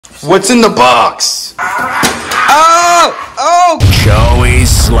What's in the box? Oh! Oh! Joey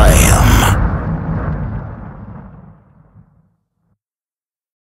Slam.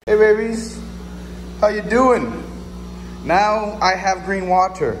 Hey babies, how you doing? Now I have green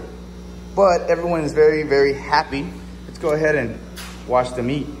water, but everyone is very, very happy. Let's go ahead and watch them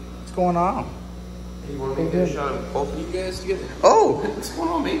eat. What's going on? Hey, you want me to get a shot of both of you guys together? Oh! What's going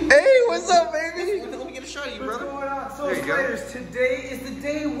on, baby? Hey, what's up, baby? Let me get a shot of you, brother. What's going on? So, There you go. Spiders, today is the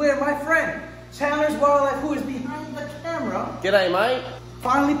day where my friend, Chandler's Wildlife, who is behind the camera, G'day, mate.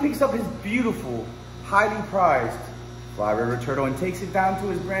 finally picks up his beautiful, highly prized fly river turtle and takes it down to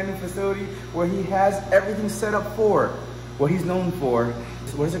his brand new facility where he has everything set up for what he's known for.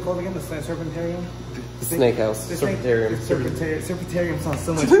 What is it called again? The serpentarium? The snake house. The Serpentarium. Serpentarium sounds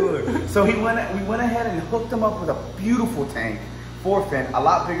so much cooler. So we went ahead and hooked him up with a beautiful tank, 4-fin, a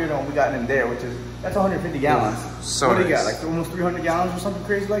lot bigger than what we got in there, that's 150 gallons. So what do you nice. got? Like almost 300 gallons or something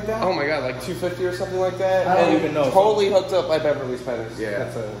crazy like that? Oh my god, like 250 or something like that? I don't And even know. Totally hooked up by Beverly's Feathers. Yeah.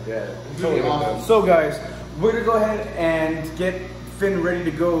 Totally hooked up. So guys, we're gonna go ahead and get Finn ready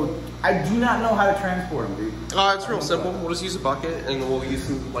to go. I do not know how to transport him, dude. It's real simple. We'll just use a bucket and we'll use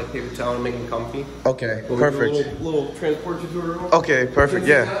some like paper towel to make him comfy. Okay, We'll perfect. do a little transport tutorial. Okay, perfect, Since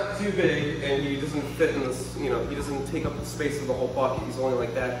yeah. He's not too big and he doesn't fit in this, he doesn't take up the space of the whole bucket. He's only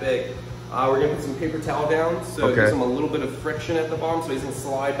like that big. We're gonna put some paper towel down so it gives him a little bit of friction at the bottom so he doesn't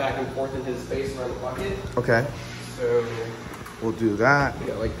slide back and forth in his space around the bucket. Okay, So we'll do that. we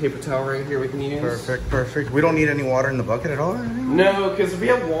got like paper towel right here we can use. Perfect, perfect. We don't need any water in the bucket at all? Or anything? No, because if we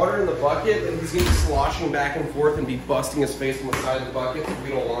have water in the bucket, then he's gonna be sloshing back and forth and be busting his face on the side of the bucket.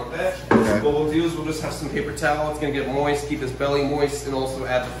 We don't want that. Okay. What we'll do is we'll just have some paper towel. It's gonna get moist, keep his belly moist, and also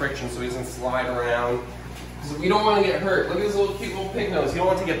add the friction so he doesn't slide around. Because we don't want to get hurt. Look at his little cute little pig nose. You don't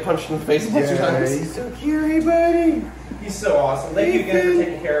want to get punched in the face a bunch of times. He's so cute, hey buddy. He's so awesome. Thank you again for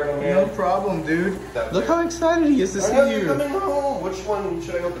taking care of him, man. No problem, dude. Look how excited he is to see I know you're you. coming home. Which one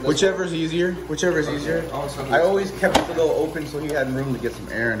should I open? This Whichever's easier. Whichever's easier. one? I always kept it a little open so he had room to get some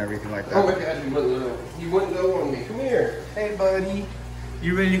air and everything like that. Oh my god, you wouldn't know. You wouldn't know on me. Come here. Hey, buddy.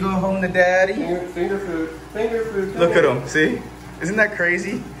 You ready to go home to daddy? Finger food. Finger food. Come Look at here. him. See? Isn't that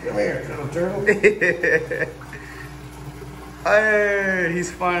crazy? Come here, little turtle. Hey,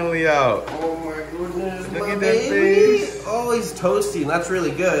 he's finally out. Oh my goodness. Look my at that baby. face. Oh, he's toasty, and that's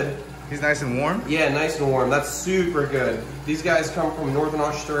really good. He's nice and warm? Yeah, nice and warm. That's super good. These guys come from Northern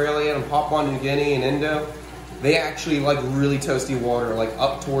Australia and Papua New Guinea and Indo. They actually like really toasty water, like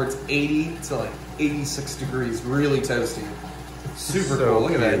up towards 80 to like 86 degrees. Really toasty. Super So cool.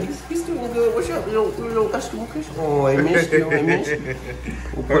 Look at that. cute. He's doing good. What's up, little Eskimo fish? Oh, I missed you. I missed you.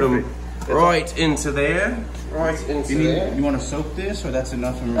 We'll put him right into there. Right into there. You want to soak this, or that's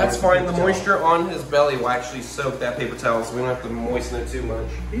enough? That's fine. The moisture on his belly will actually soak that paper towel, so we don't have to moisten it too much.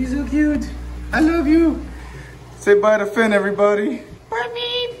 He's so cute. I love you. Say bye to Finn, everybody. Bye,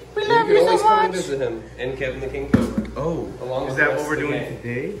 babe. We You love can you always so come and much. visit him and Kevin the King Cobra. Oh, Along is with that the what rest we're of the doing gang.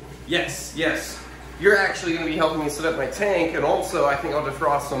 today? Yes, yes. You're actually going to be helping me set up my tank, and also I think I'll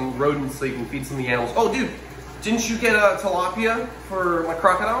defrost some rodents so you can feed some of the animals. Oh, dude, didn't you get a tilapia for my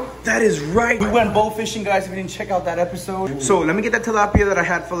crocodile? That is right. We went bow fishing, guys, if you didn't check out that episode. So let me get that tilapia that I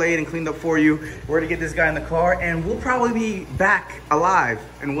had filleted and cleaned up for you. We're gonna get this guy in the car, and we'll probably be back alive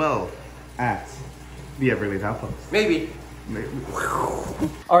and well at the Everglades Outpost. Maybe.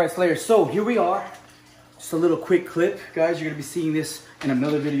 All right, Slayers, so here we are. Just a little quick clip. Guys, you're gonna be seeing this in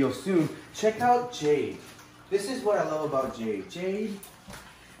another video soon. Check out Jade. This is what I love about Jade. Jade,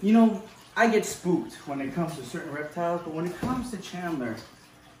 you know, I get spooked when it comes to certain reptiles, but when it comes to Chandler,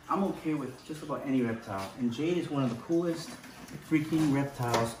 I'm okay with just about any reptile. And Jade is one of the coolest freaking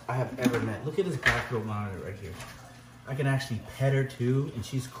reptiles I have ever met. Look at this back row monitor right here. I can actually pet her too, and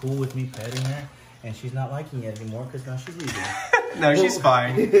she's cool with me petting her. And she's not liking it anymore because now she's leaving. No, she's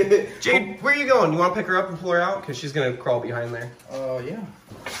fine. Jade, where are you going? You want to pick her up and pull her out? Because she's going to crawl behind there. Yeah.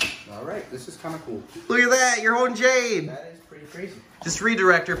 All right, this is kind of cool. Look at that. You're holding Jade. That is pretty crazy. Just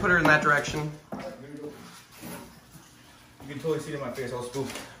redirect her. Put her in that direction. You can totally see it in my face, all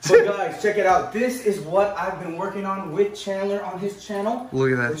spooked. But guys, check it out. This is what I've been working on with Chandler on his channel.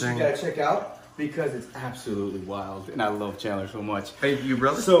 Look at that which thing. you gotta check out because it's absolutely wild. And I love Chandler so much. Hey, you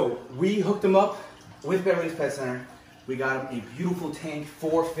brother? So we hooked him up with Beverly's Pet Center. We got him a beautiful tank,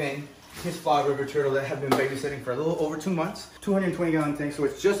 4-fin, his fly river turtle that have been babysitting for a little over 2 months. 220 gallon tank, so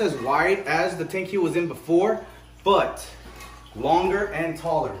it's just as wide as the tank he was in before, but longer and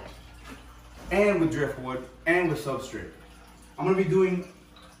taller. And with driftwood and with substrate. I'm gonna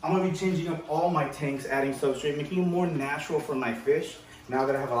be changing up all my tanks, adding substrate, making it more natural for my fish now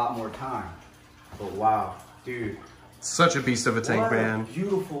that I have a lot more time. But wow, dude, Such a beast of a tank, man.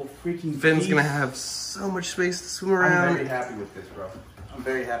 Beautiful freaking Finn's gonna have so much space to swim around. I'm very happy with this, bro. I'm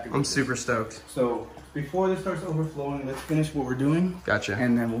very happy with I'm this. super stoked. So before this starts overflowing, let's finish what we're doing. Gotcha.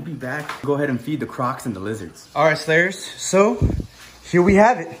 And then we'll be back. Go ahead and feed the crocs and the lizards. All right, Slayers. So here we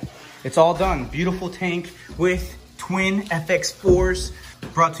have it. It's all done. Beautiful tank with twin FX4s.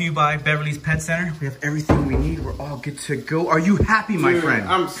 Brought to you by Beverly's Pet Center. We have everything we need. We're all good to go. Are you happy, my friend?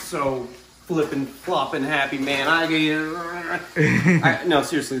 I'm so flippin' floppin' happy, man. No,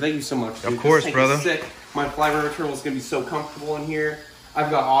 seriously, thank you so much, dude. Of course, this tank brother. is sick. My fly rubber turtle is gonna be so comfortable in here.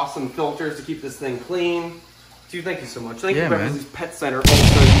 I've got awesome filters to keep this thing clean. Dude, thank you so much. Thank you, Beverly's Pet Center. Also,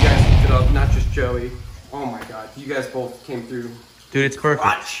 you guys hooked it up, not just Joey. Oh my God, you guys both came through. Dude, it's perfect.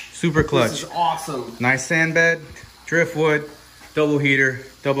 Clutch. Super clutch. This is awesome. Nice sand bed, driftwood, double heater,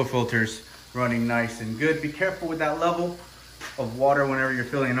 double filters, running nice and good. Be careful with that level of water whenever you're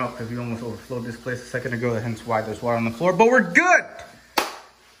filling it up, because we almost overflowed this place a second ago, hence why there's water on the floor, but we're good.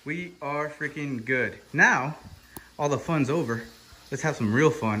 We are freaking good. Now, all the fun's over. Let's have some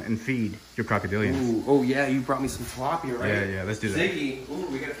real fun and feed your crocodilians. Ooh, oh yeah, you brought me some tilapia, right? Yeah, let's do that. Ziggy, ooh,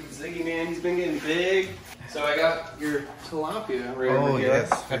 we gotta feed Ziggy, man. He's been getting big. So I got your tilapia right over here. Yes,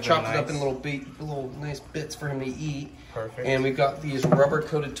 I chopped it up in little nice bits for him to eat. Perfect. And we've got these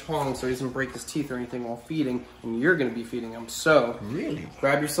rubber-coated tongs so he doesn't break his teeth or anything while feeding. And you're gonna be feeding him. So Really?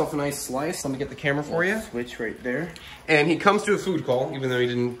 grab yourself a nice slice. Let me get the camera for you. Switch right there. And he comes to a food call, even though he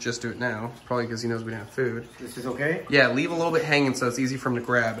didn't just do it now. Probably because he knows we don't have food. This is okay? Yeah, leave a little bit hanging so it's easy for him to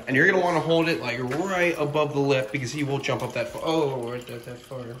grab. And you're gonna wanna hold it like right above the lip because he will jump up that far. Oh, right that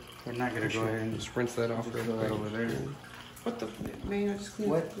far. We're not gonna go ahead and Just rinse that off real quick. over there. What the? Man, I just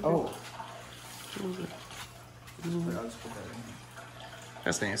cleaned What? it. Oh. What was it? I'll just put that in.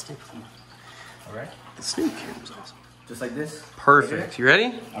 That's nasty. All right. The snoot cam was awesome. Just like this? Perfect. You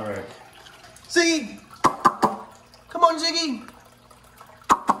ready? All right. Ziggy! Come on, Ziggy!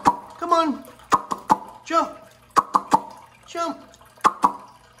 Come on! Jump! Jump!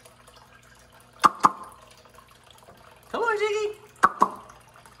 Come on, Ziggy!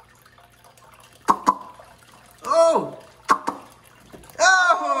 Oh!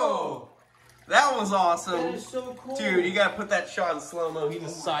 Oh! That was awesome. That is so cool. Dude, you gotta put that shot in slow-mo. He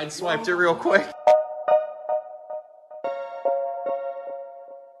just sideswiped it real quick.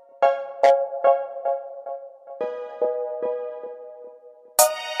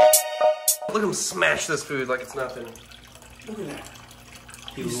 Look at him smash this food like it's nothing. Look at that.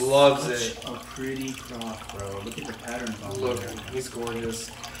 He loves it. A pretty croc, bro. Look at the patterns on Look, him. he's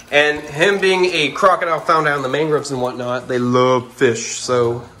gorgeous. And him being a crocodile found out in the mangroves and whatnot, they love fish,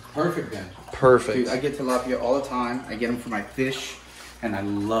 so Perfect then. perfect. Dude, I get tilapia all the time. I get them for my fish, and I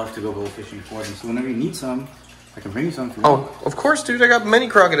love to go fishing for them. So whenever you need some, I can bring you some for you. Oh, of course, dude. I got many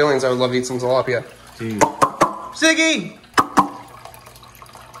crocodilians I would love to eat some tilapia. Dude. Ziggy!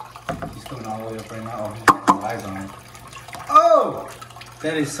 He's coming all the way up right now. Oh, he's got his eyes on it. Oh!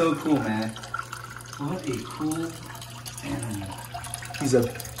 That is so cool, man. What a cool animal. He's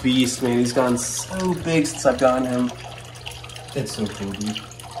a beast, man. He's gotten so big since I've gotten him. That's so cool, dude. You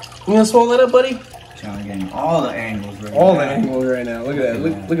gonna swallow that up, buddy? Chandler getting all the angles right All now. the angles right now. Look at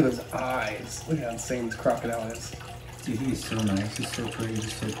that. Look at those eyes. Look at how insane this crocodile is. Dude, he's so nice. He's so pretty.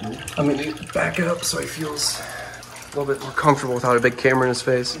 He's so cool. I'm gonna back up so he feels a little bit more comfortable without a big camera in his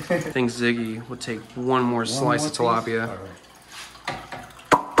face. I think Ziggy would take one more slice of tilapia. All right.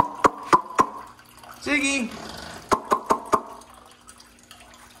 Ziggy!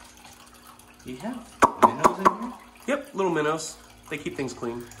 You have minnows in here? Yep, little minnows. They keep things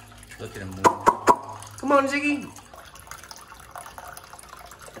clean. Look at him move. Come on, Ziggy.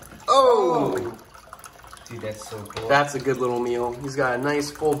 Oh! Dude, that's so cool. That's a good little meal. He's got a nice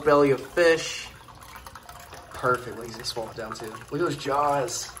full belly of fish. Perfect. He's gonna swallow it down too. Look at those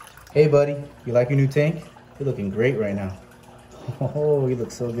jaws. Hey, buddy. You like your new tank? You're looking great right now. Oh, you look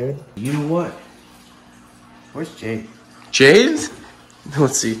so good. You know what? Where's Jade? Jade?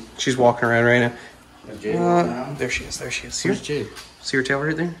 Let's see. She's walking around right now. Is Jade walking around? There she is. There she is. Where's Jade? See her tail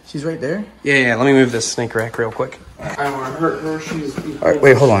right there? She's right there. Yeah. Let me move this snake rack real quick. I don't want to hurt her. She's. All right,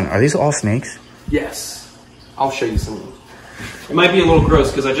 wait, hold on. Are these all snakes? Yes. I'll show you some of them. It might be a little gross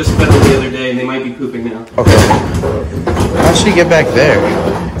because I just fed them the other day and they might be pooping now. Okay. How'd she get back there?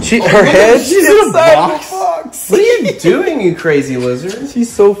 Her head? She's in a box. What are you doing, you crazy lizard?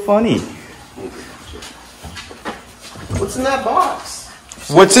 She's so funny. What's in that box?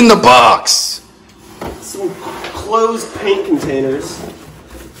 What's in the box? Some closed paint containers.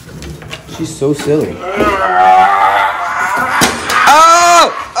 She's so silly.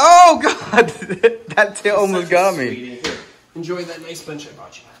 Oh! Oh, God. That tail almost got me. Sweetie. Here, enjoy that nice bench I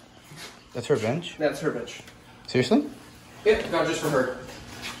bought you. That's her bench? That's her bench. Seriously? Yeah, got just for her.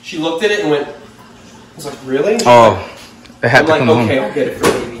 She looked at it and went, I was like, really? Oh, it had I'm to like, come okay, home. I'll get it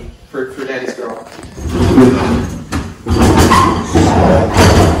for baby, for daddy's girl.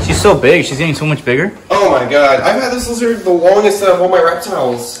 She's so big. She's getting so much bigger. Oh my god, I've had this lizard the longest out of all my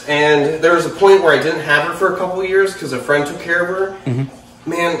reptiles, and there was a point where I didn't have her for a couple of years because a friend took care of her.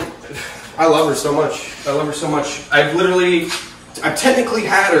 Man, I love her so much. I love her so much. I've technically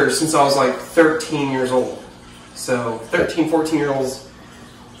had her since I was like 13 years old. So 13, 14 year olds,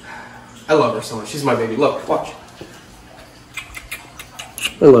 I love her so much. She's my baby. Look, watch.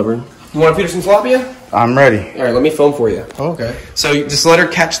 I love her. You want to feed her some tilapia? I'm ready. All right, let me film for you. Okay. So you just let her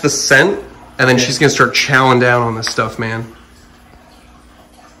catch the scent, and then she's gonna start chowing down on this stuff, man.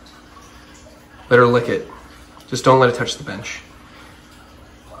 Let her lick it. Just don't let it touch the bench.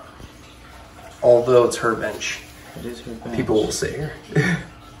 Although it's her bench. It is her bench. People will say her.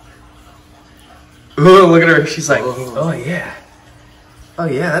 Oh, look at her. She's like, oh yeah. Oh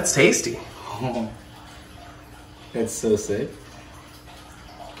yeah, that's tasty. Oh, that's so sick.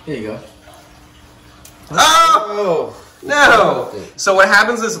 There you go. Oh! No! So what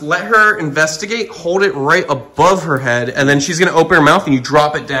happens is let her investigate, hold it right above her head, and then she's gonna open her mouth and you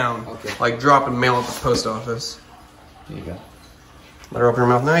drop it down. Okay. Like drop and mail at the post office. There you go. Let her open her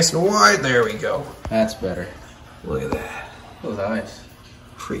mouth nice and wide. There we go. That's better. Look at that. Those eyes.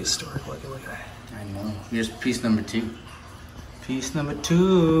 Prehistoric looking. Look at that. I know. Here's piece number 2. Piece number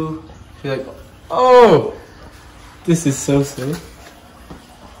 2. You're like, oh, this is so sick.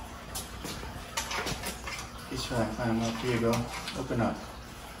 He's trying to climb up. Here you go. Open up.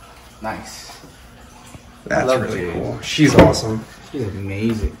 Nice. That's love really Jade. cool. She's awesome. She's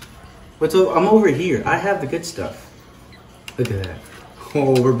amazing. But so I'm over here. I have the good stuff. Look at that.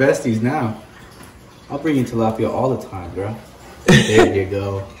 Oh, we're besties now. I'll bring you tilapia all the time, girl. There you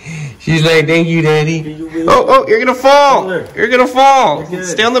go. She's like, thank you, Daddy. You will. Oh, you're gonna fall. Chandler. You're gonna fall. You're good.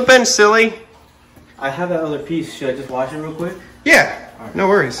 Stay on the bench, silly. I have that other piece. Should I just wash it real quick? Yeah, no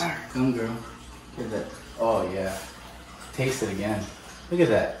worries. Come, girl. Look at that. Oh, yeah. Taste it again. Look at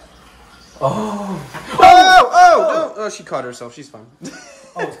that. Oh. No. Oh, she caught herself. She's fine.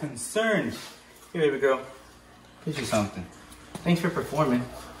 I was concerned. Here, baby girl. Here's you something. Thanks for performing.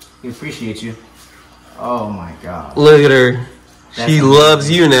 We appreciate you. Oh, my God. Look at her. That's She amazing. loves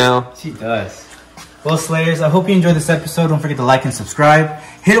you now. She does. Well, Slayers, I hope you enjoyed this episode. Don't forget to like and subscribe.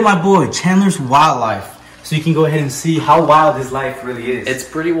 Hit up my boy, Chandler's Wildlife, so you can go ahead and see how wild his life really is. It's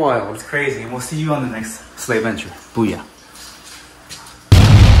pretty wild. It's crazy. And we'll see you on the next Slay Venture. Booyah.